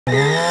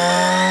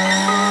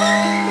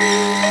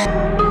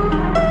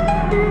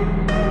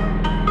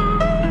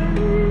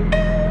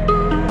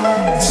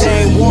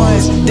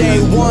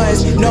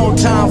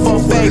time for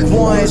fake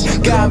ones.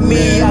 Got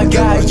me, I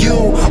got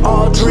you.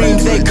 All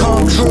dreams they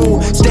come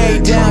true.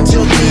 Stay down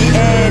till the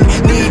end.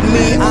 Need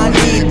me, I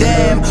need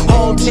them.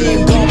 Whole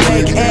team gon'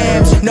 make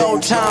M's. No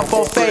time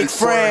for fake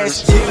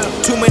friends.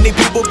 Too many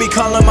people be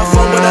calling my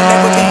phone, but I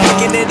never be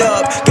picking it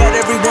up. Got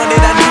everyone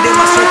that I need in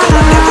my circle.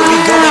 I never be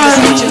going and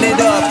switching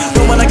it up.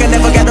 Going like I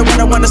never gotta run,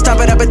 I wanna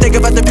stop it. I've been thinking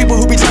about the people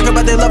who be talking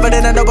about they love it,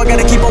 and I know I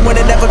gotta keep on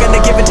winning. Never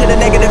gonna give it to the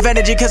negative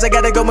energy, cause I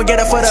gotta go and get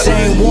it for the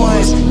same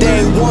ones,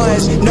 they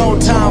ones. No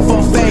time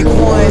for fake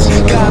ones.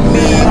 Got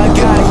me, I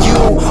got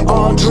you.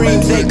 All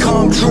dreams they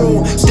come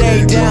true.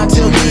 Stay down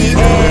till the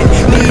end.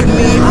 Need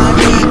me, I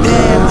need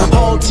them.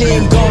 Whole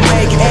team gon'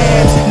 make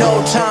M's.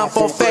 No time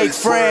for fake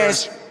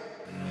friends.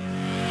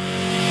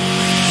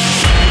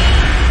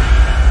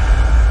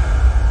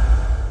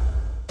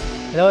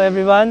 Hello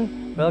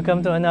everyone!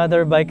 Welcome to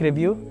another bike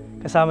review.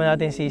 Kasama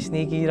natin si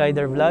Sneaky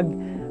Rider Vlog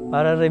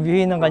para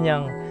reviewin ang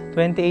kanyang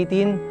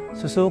 2018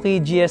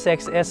 Suzuki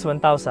GSXS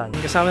 1000.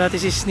 Kasama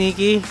natin si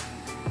Sneaky.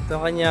 Ito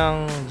ang kanyang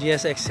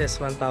GSXS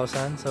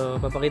 1000.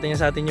 So papakita niya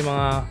sa atin yung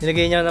mga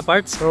nilagay niya na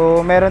parts. So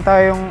meron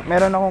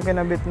akong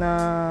kinabit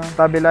na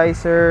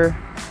stabilizer,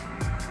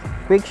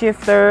 quick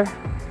shifter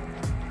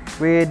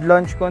with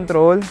launch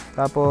control,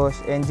 tapos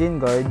engine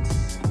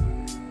guards.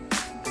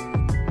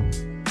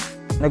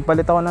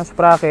 Nagpalit ako ng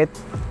sprocket,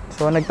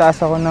 so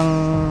nagtaas ako ng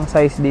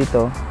size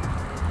dito,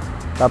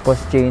 tapos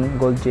chain,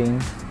 gold chain,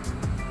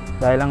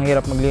 dahil ang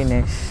hirap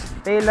maglinis.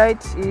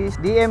 Taillights is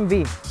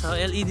DMV, so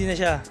LED na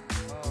siya.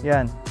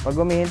 yan, pag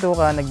humihinto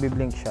ka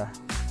nagbiblink siya.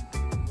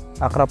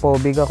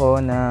 Akrapovic ako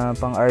na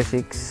pang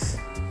R6,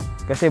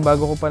 kasi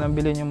bago ko palang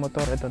bilhin yung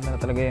motor, ito na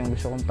talaga yung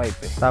gusto kong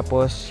pipe eh.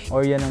 Tapos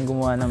Orion ang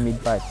gumawa ng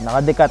mid pipe,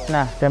 nakadekat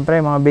na.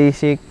 Siyempre mga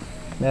basic,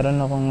 meron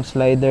akong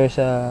slider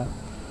sa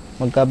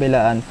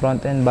magkabilaan,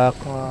 front and back,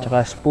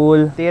 tsaka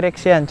spool. T-Rex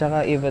yan,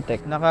 tsaka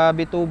Evotech.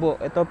 Naka-bitubo.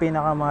 Ito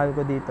pinakamahal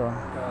ko dito.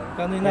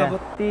 Kano inabot?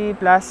 T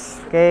plus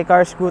kay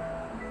Carscoot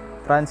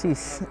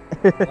Francis.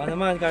 Ano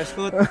naman,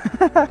 Carscoot.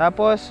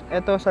 Tapos,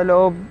 ito sa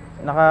loob,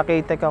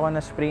 naka-K-Tech ako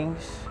na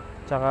springs,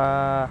 tsaka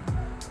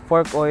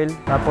fork oil.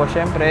 Tapos,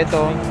 syempre,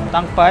 ito,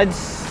 tank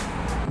pads.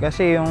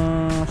 Kasi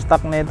yung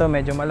stock na ito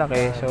medyo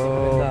malaki. So,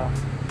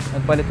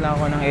 nagpalit lang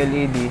ako ng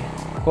LED.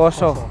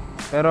 Koso.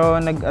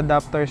 Pero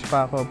nag-adapters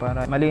pa ako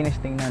para malinis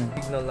tingnan.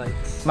 Signal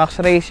lights. Max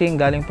Racing,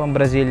 galing pang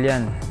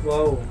Brazilian.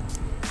 Wow!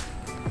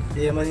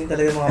 Diyaman din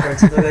talaga mga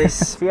parts ito guys.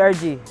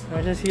 CRG.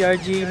 Meron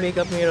CRG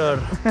makeup mirror.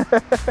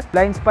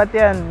 Blind spot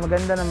yan,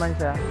 maganda naman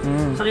siya.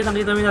 So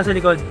kitang-kita mo yung nasa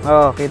likod.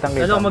 Oo,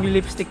 kitang-kita. Lalo kung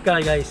mag-lipstick ka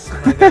guys.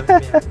 Magagamit mo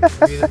yan.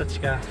 Mag-retouch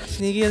ka.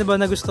 Sneaky, ano ba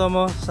nagustuhan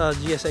mo sa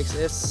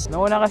GSXS?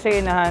 Noong una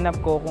kasi hinahanap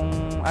ko kung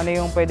ano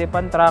yung pwede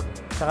pang track,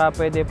 saka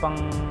pwede pang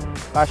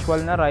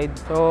casual na ride.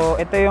 So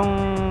ito yung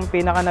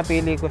pinaka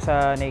napili ko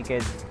sa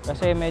naked.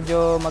 Kasi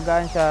medyo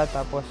magaan siya,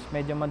 tapos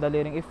medyo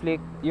madali ring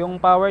i-flick.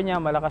 Yung power niya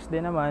malakas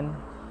din naman.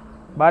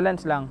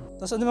 Balance lang.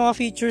 Tapos ano mga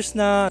features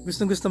na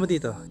gustong-gusto mo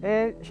dito?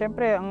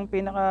 Syempre, ang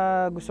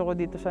pinaka gusto ko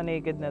dito sa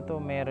naked na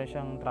to, meron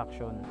siyang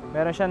traction.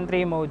 Meron siyang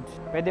 3 modes.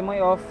 Pwede mo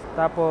i-off,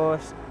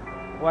 tapos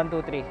 1,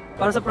 2, 3.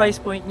 Para sa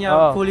price point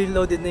niya, fully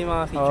loaded na yung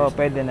mga features. Oo,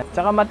 pwede na.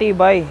 Tsaka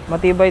matibay.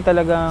 Matibay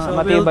talaga. So,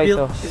 matibay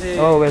well to.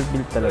 Oo, well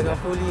built talaga.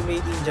 Fully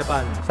made in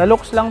Japan. Sa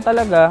looks lang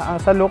talaga,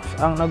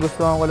 ang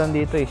nagustuhan ko lang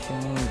dito is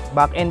yung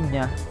back end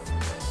niya.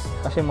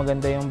 Kasi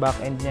maganda yung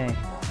back end niya eh.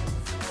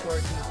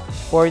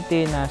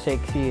 Sporty na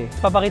sexy eh.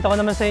 Papakita ko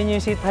naman sa inyo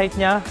yung seat height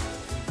niya,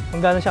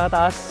 kung gaano siya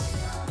kataas.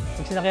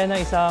 Magsinakyan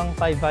ng isang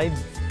 5'5".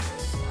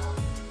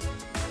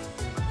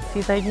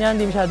 Seat height niya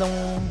hindi masyadong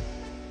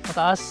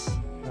mataas.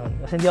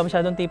 Kasi hindi ako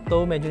masyadong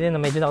tiptoe, medyo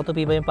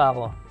nakatupi pa yung pa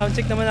ako. Sound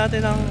check naman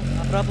natin ang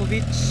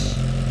Akrapovic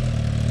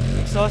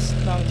exhaust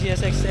ng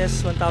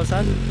GSXS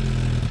 1000.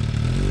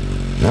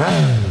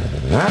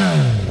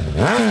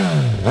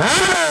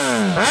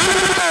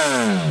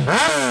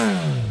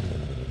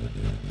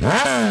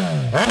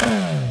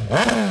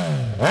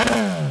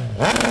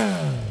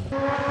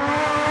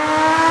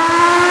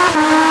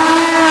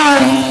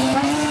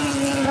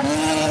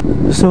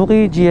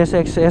 Suzuki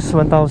GSXS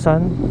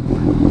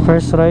 1000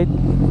 first ride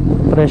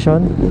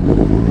impression.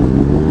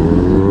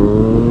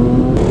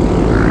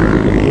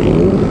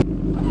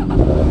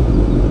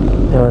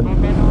 Yun.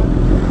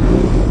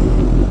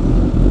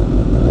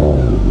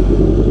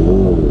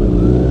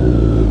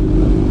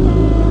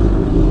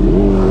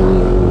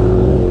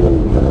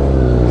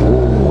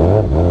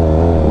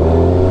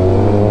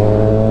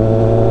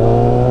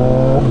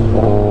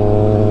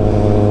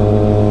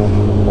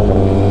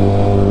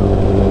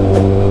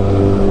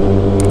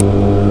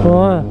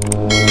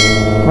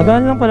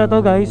 Magaan lang pala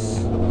to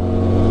guys.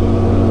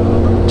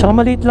 Tsaka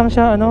maliit lang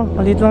siya,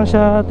 maliit lang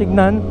siya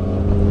tignan.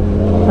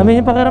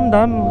 Namin yung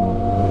pakiramdam.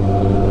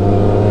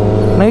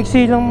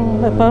 Maiksi lang,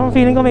 parang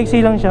feeling ko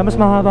maiksi lang siya. Mas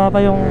mahaba pa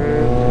yung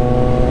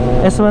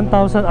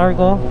S1000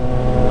 Arco.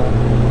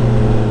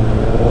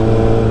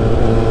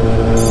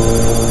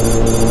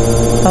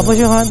 Tapos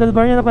yung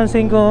handlebar niya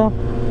napansin ko,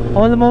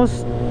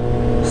 almost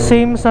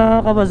same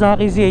sa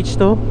Kawasaki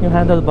ZH2, yung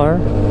handlebar.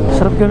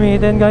 Sarap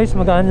gamitin guys,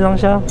 magaan lang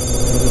siya.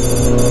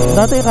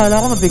 Dati akala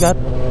ko mabigat.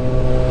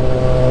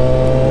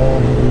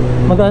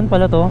 Magaan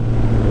pala to.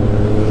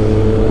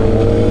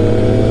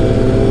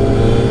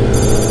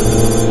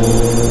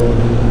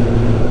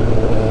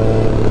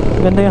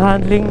 Ganda yung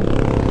handling.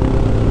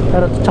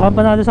 Pero tsaka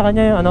panalo sa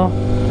kanya yung ano,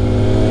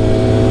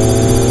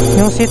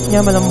 yung seat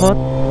niya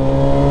malambot,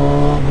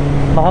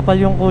 makapal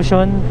yung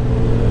cushion.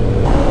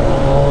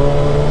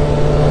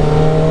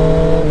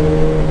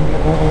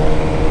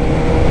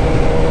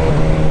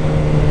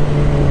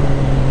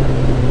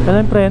 Pero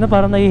yung preno,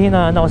 parang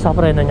nahihinaan ako sa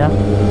preno niya.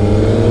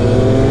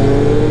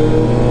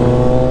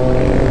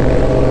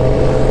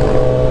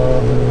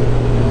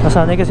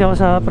 Nasanay kasi ako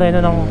sa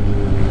preno ng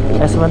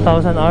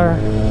S1000R.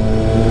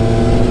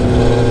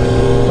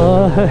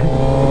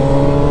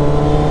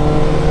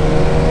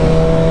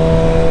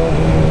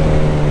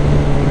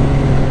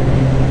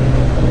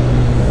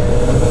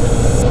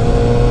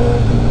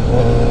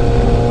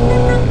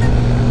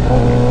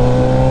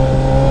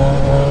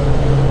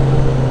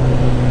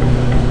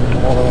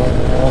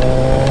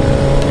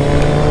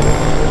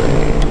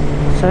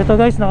 So ito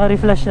guys,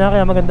 naka-reflash na,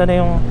 kaya maganda na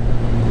yung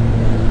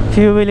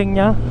fueling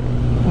nya.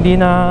 Hindi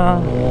na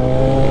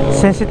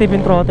sensitive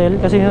yung throttle.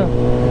 Kasi yung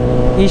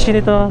issue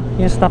nito,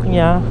 yung stock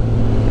nya,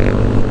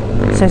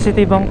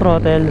 sensitive ang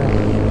throttle.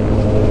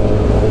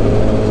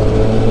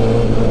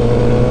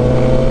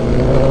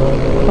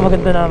 Ito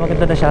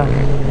maganda na siya.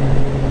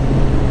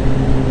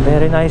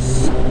 Very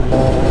nice.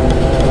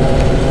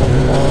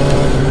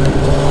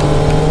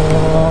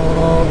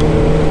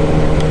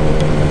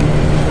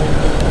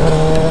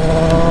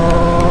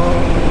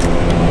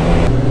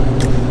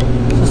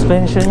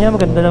 Suspension niya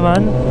maganda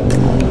naman.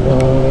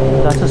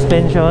 The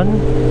suspension.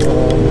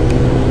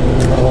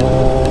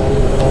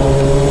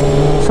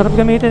 Sarap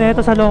gamitin ito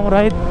sa long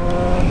ride.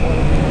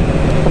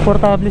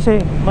 Komportable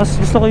siya eh. Mas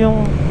gusto ko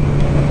yung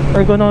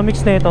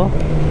ergonomics nito.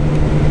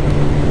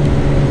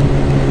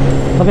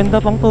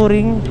 Maganda pang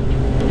touring.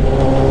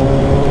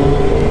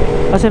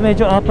 Kasi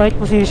medyo upright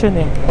position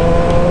eh.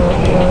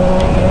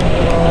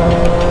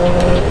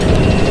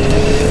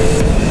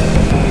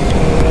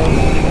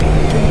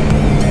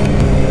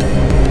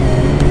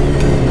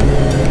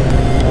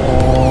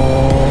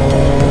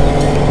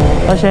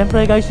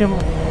 Syempre guys, yung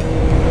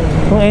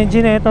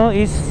engine nito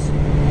is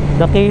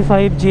the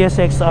K5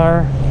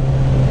 GSXR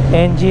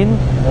engine.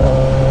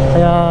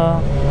 Kaya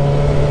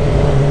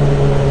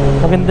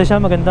maganda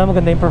siya, maganda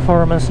yung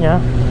performance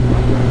niya.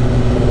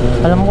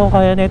 Alam ko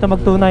kaya nito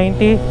mag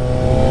 290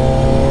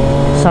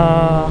 sa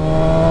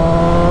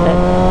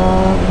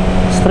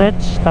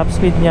stretch, top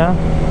speed niya.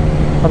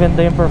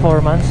 Maganda yung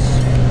performance.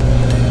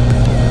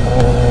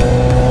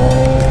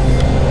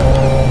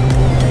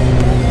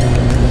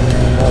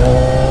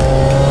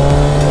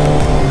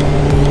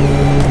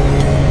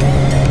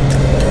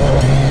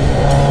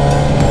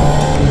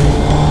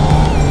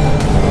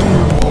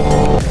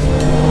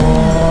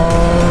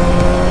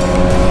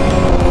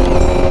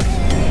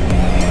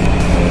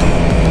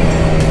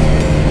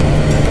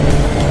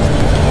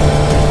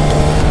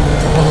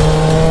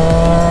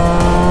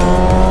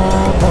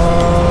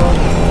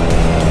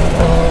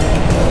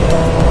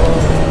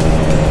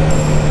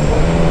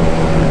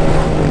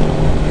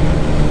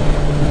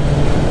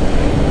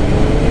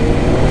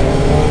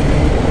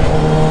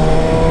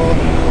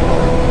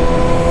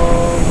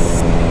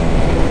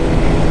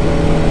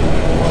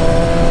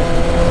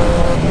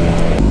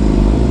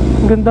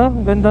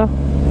 Ganda.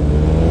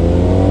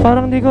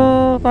 Parang di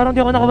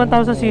ako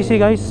naka 1000cc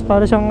guys.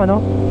 Para siyang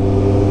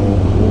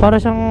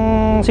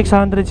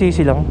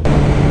 600cc lang.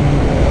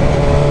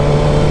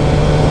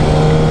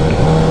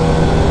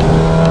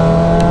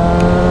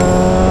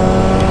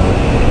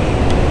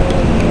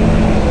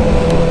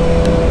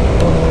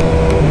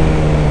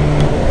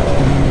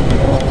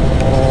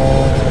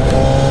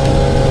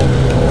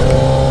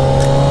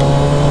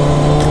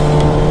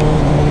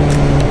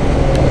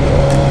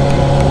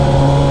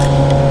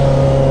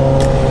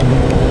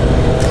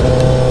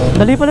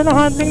 Dali pala ng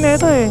handling na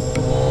ito eh.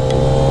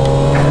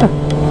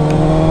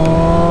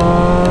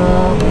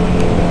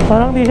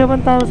 Parang di siya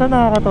 1,000,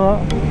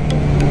 nakakatawa.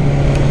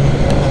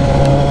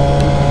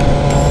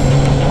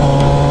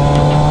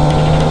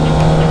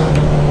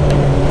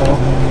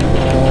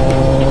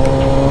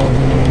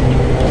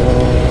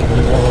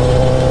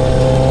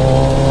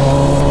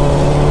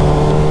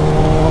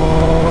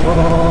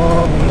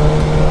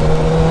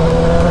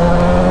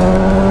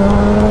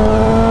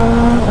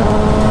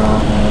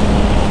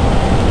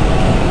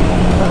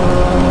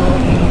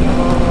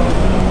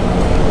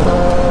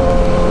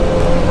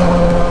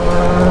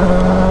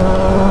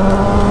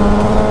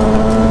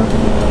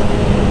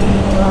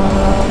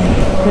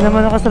 Hindi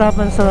naman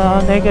nakasarapan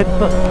sa naked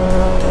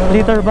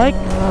liter bike.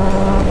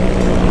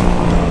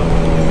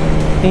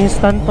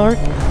 Instant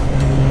torque.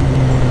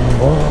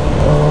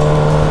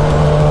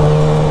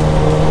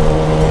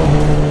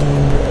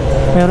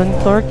 Meron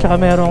torque tsaka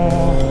merong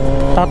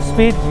top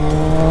speed.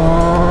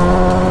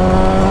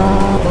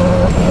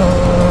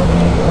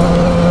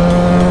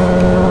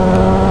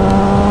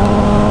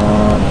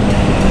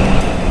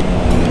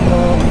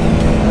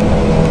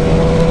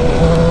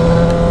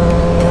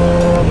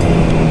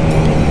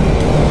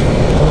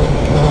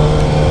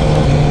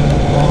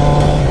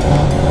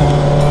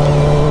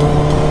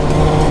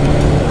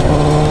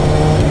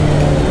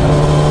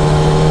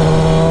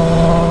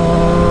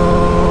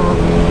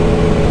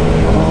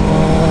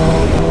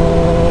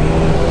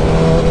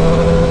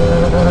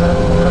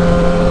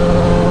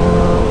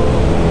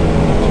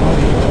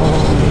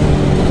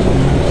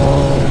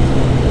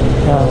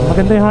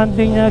 Maganda yung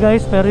handling niya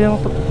guys, pero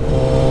yung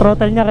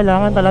throttle niya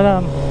kailangan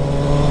talaga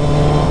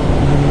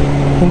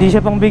hindi siya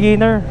pang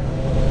beginner.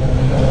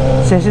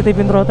 Sensitive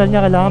yung throttle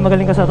niya, kailangan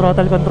magaling ka sa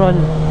throttle control.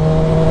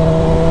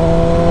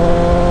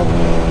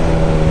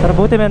 Pero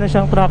buti meron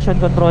siyang traction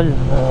control.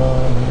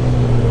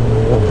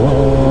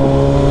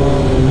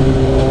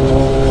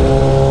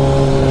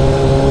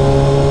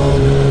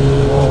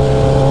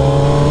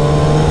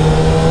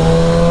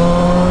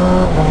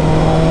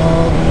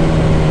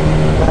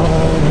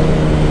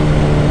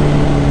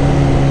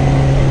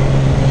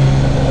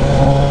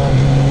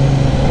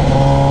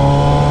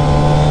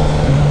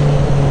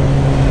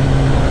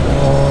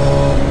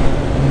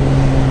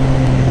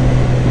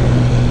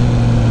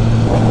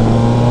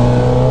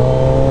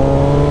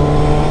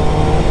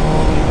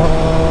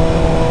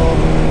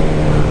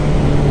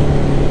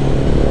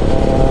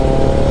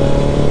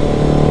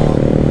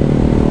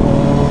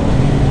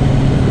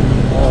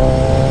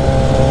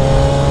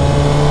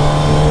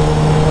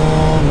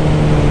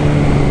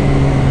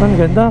 Ang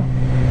ganda,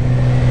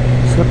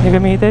 sarap niya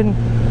gamitin.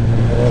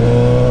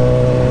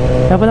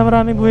 Kaya pala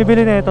maraming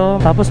bumibili nito.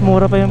 Tapos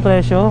mura pa yung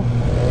presyo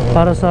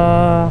para sa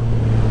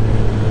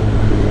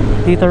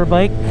liter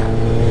bike,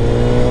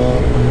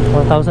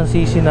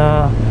 1000cc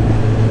na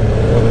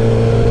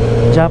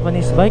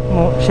Japanese bike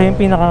mo. Siya yung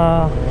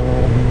pinaka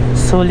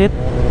sulit,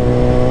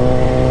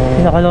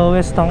 pinaka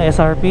lowest ng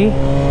SRP.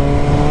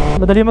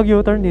 Madali mag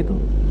U-turn dito.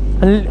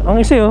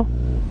 Ang isa oh,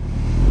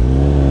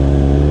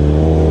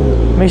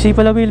 may C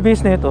pala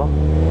wheelbase na ito.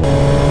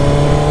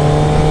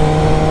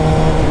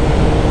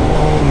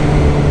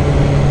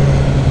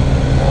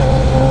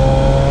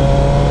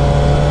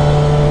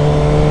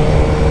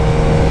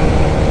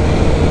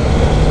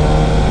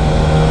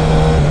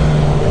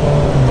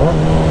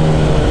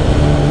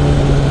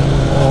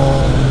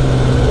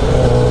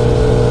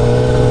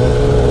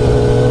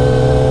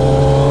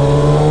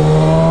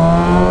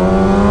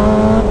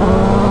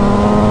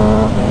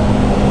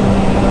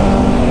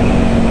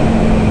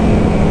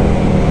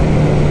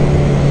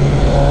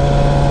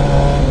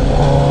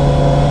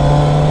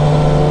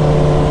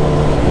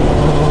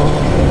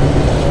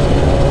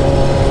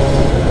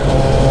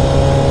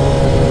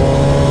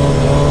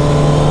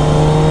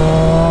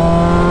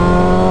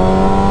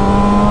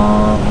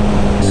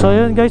 So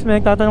yun guys, may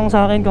nagtatanong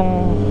sa akin kung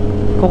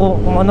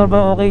ano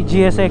ba okay,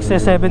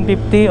 GSXS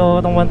 750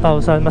 o itong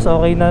 1000. Mas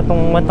okay na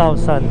itong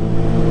 1000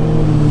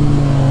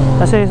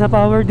 kasi sa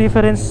power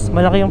difference,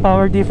 malaki yung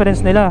power difference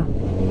nila.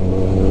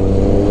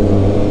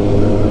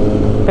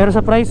 Pero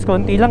sa price,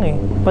 konti lang eh.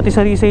 Pati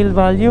sa resale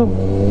value,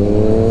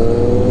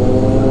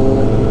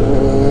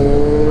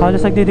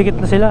 halos nagdidikit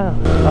na sila.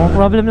 Ang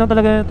problem lang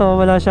talaga nito,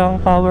 wala siyang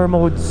power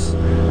modes.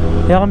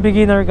 Kaya kung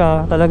beginner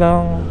ka,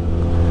 talagang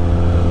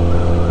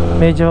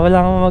medyo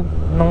kailangan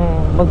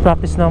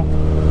mag-practice ng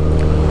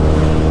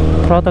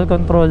throttle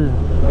control.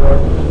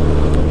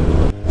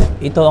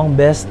 Ito ang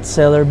best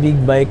seller big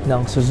bike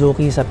ng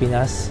Suzuki sa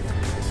Pinas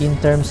in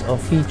terms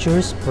of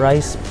features,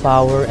 price,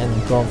 power, and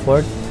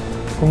comfort.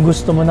 Kung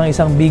gusto mo ng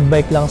isang big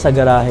bike lang sa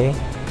garahe,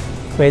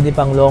 pwede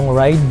pang long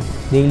ride,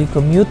 daily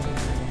commute,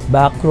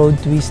 back road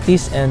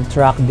twisties, and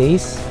track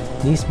days,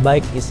 this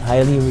bike is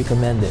highly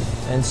recommended.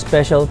 And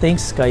special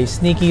thanks kay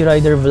Sneaky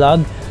Rider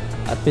Vlog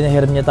at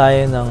pinahiram niya tayo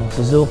ng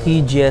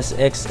Suzuki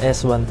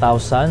GSXS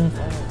 1000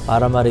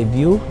 para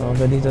ma-review.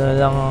 Hanggang dito na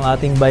lang ang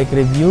ating bike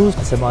review.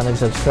 At sa mga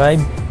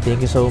nag-subscribe, thank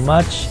you so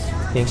much.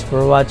 Thanks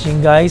for watching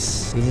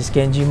guys. This is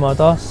Kenji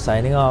Moto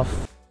signing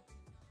off.